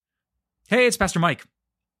Hey, it's Pastor Mike.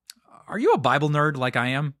 Are you a Bible nerd like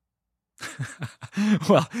I am?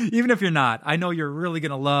 Well, even if you're not, I know you're really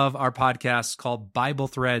going to love our podcast called Bible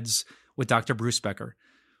Threads with Dr. Bruce Becker.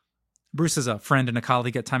 Bruce is a friend and a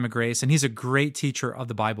colleague at Time of Grace, and he's a great teacher of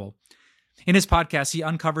the Bible. In his podcast, he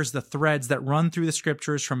uncovers the threads that run through the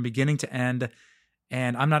scriptures from beginning to end,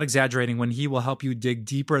 and I'm not exaggerating when he will help you dig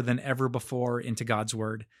deeper than ever before into God's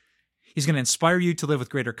Word. He's going to inspire you to live with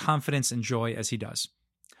greater confidence and joy as he does.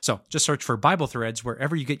 So just search for Bible Threads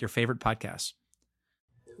wherever you get your favorite podcasts.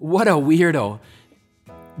 What a weirdo.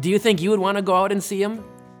 Do you think you would want to go out and see him?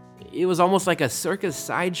 It was almost like a circus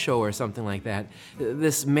sideshow or something like that.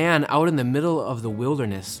 This man out in the middle of the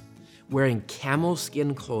wilderness, wearing camel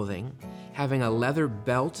skin clothing, having a leather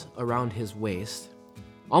belt around his waist,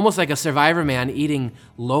 almost like a survivor man eating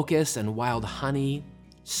locusts and wild honey,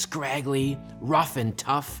 scraggly, rough and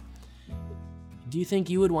tough. Do you think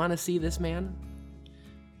you would want to see this man?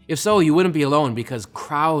 If so, you wouldn't be alone, because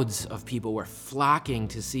crowds of people were flocking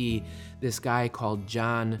to see this guy called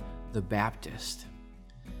John the Baptist.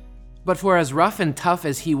 But for as rough and tough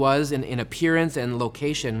as he was in appearance and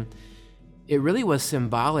location, it really was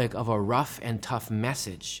symbolic of a rough and tough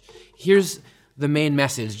message. Here's the main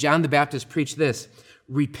message. John the Baptist preached this: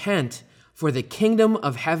 repent, for the kingdom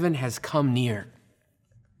of heaven has come near.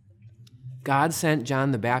 God sent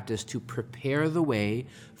John the Baptist to prepare the way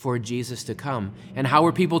for Jesus to come. And how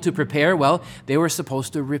were people to prepare? Well, they were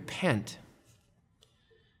supposed to repent.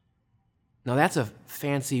 Now that's a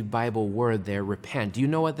fancy Bible word there, repent. Do you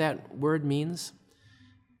know what that word means?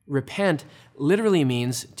 Repent literally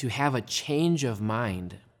means to have a change of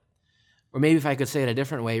mind. Or maybe if I could say it a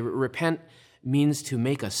different way, repent means to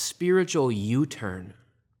make a spiritual U-turn.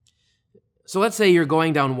 So let's say you're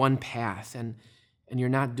going down one path and you're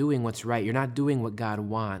not doing what's right. You're not doing what God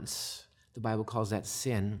wants. The Bible calls that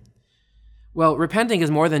sin. Well, repenting is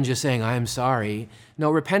more than just saying, I'm sorry. No,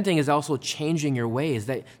 repenting is also changing your ways,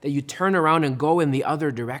 that you turn around and go in the other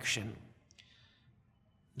direction.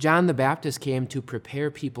 John the Baptist came to prepare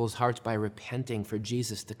people's hearts by repenting for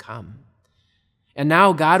Jesus to come. And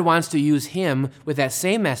now God wants to use him with that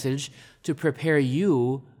same message to prepare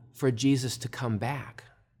you for Jesus to come back.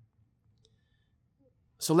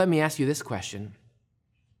 So let me ask you this question.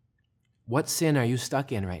 What sin are you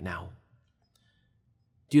stuck in right now?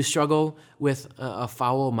 Do you struggle with a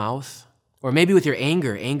foul mouth? Or maybe with your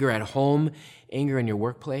anger at home, anger in your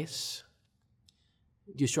workplace?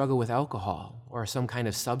 Do you struggle with alcohol or some kind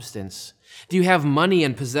of substance? Do you have money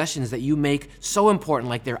and possessions that you make so important,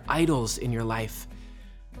 like they're idols in your life?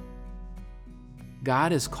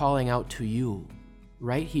 God is calling out to you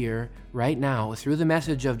right here, right now, through the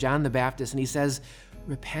message of John the Baptist, and he says,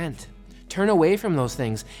 repent. Turn away from those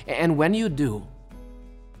things. And when you do,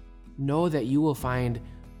 know that you will find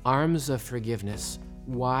arms of forgiveness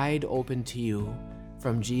wide open to you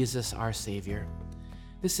from Jesus, our Savior.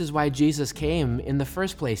 This is why Jesus came in the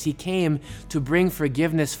first place. He came to bring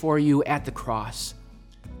forgiveness for you at the cross.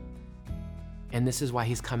 And this is why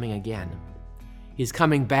he's coming again. He's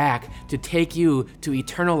coming back to take you to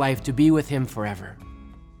eternal life, to be with him forever.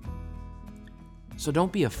 So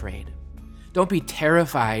don't be afraid. Don't be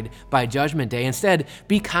terrified by Judgment Day. Instead,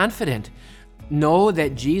 be confident. Know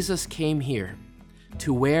that Jesus came here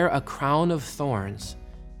to wear a crown of thorns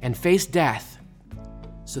and face death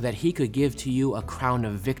so that he could give to you a crown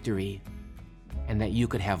of victory and that you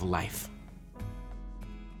could have life.